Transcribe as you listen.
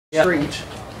Yep. Street.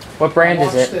 What brand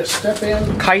is it? This. Step in.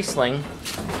 Kiesling.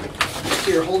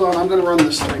 Here, hold on. I'm going to run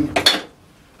this thing.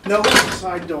 No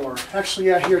side door. Actually,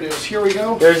 yeah, here it is. Here we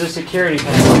go. There's a security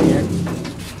panel here.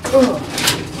 Ugh.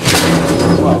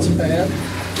 That's bad.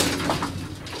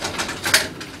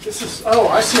 This is. Oh,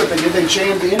 I see what they did. They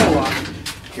jammed the interlock.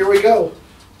 Here we go.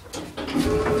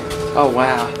 Oh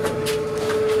wow.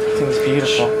 This thing's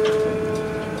beautiful.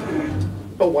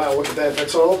 Oh wow, look at that.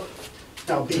 That's all.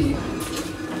 Now B.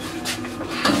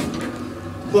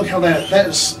 Look how that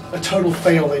is a total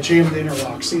fail. They jammed the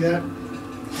interlock. See that?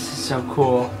 This is so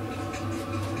cool.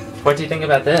 What do you think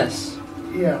about this?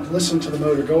 Yeah, listen to the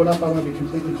motor. Going up, I want to be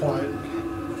completely quiet.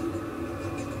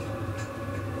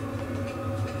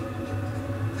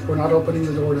 We're not opening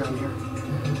the door down here.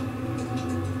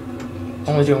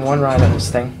 Only doing one ride on this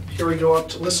thing. Here we go up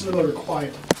to listen to the motor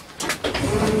quiet.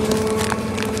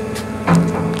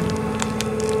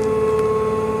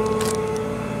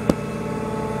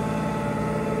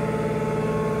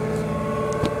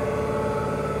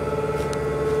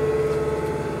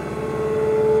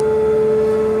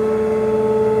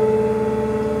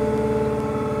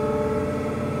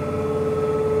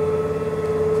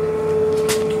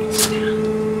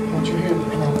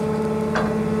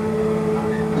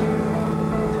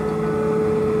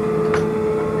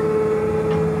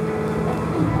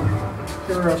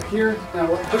 Up here. Now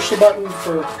push the button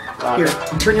for here.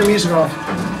 Turn your music off.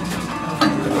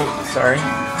 Oh, sorry.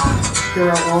 Here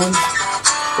out rolling.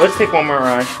 Let's take one more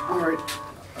ride. Alright.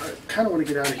 I kind of want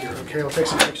to get out of here. Okay, I'll take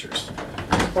some pictures.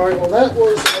 Alright, well that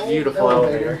was the beautiful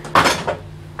elevator.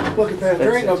 Look at that.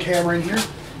 There ain't no camera in here.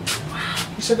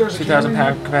 You said there was a 2,000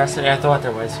 pound capacity. I thought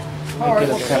there was. Alright,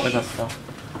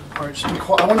 Alright, just be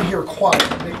quiet. I want to hear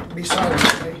quiet. Be silent,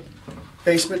 okay?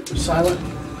 Basement, silent.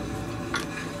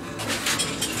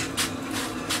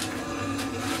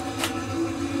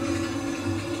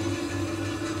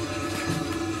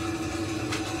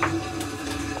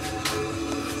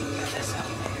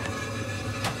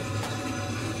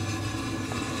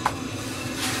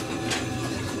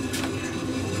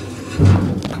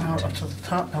 Up to the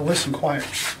top. Now listen quiet.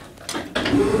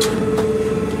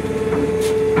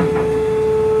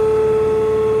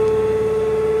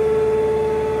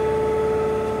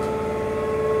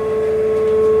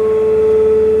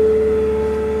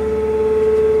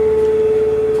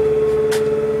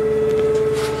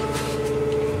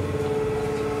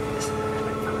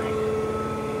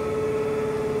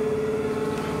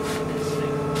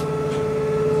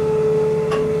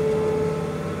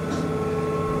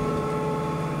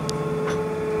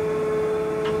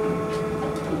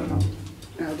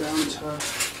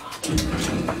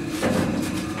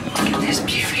 Look at this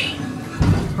beauty.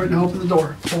 All right, now open the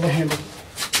door. Pull the handle.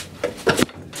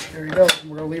 There you go.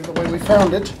 We're going to leave it the way we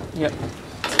found it. Yep.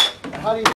 How do you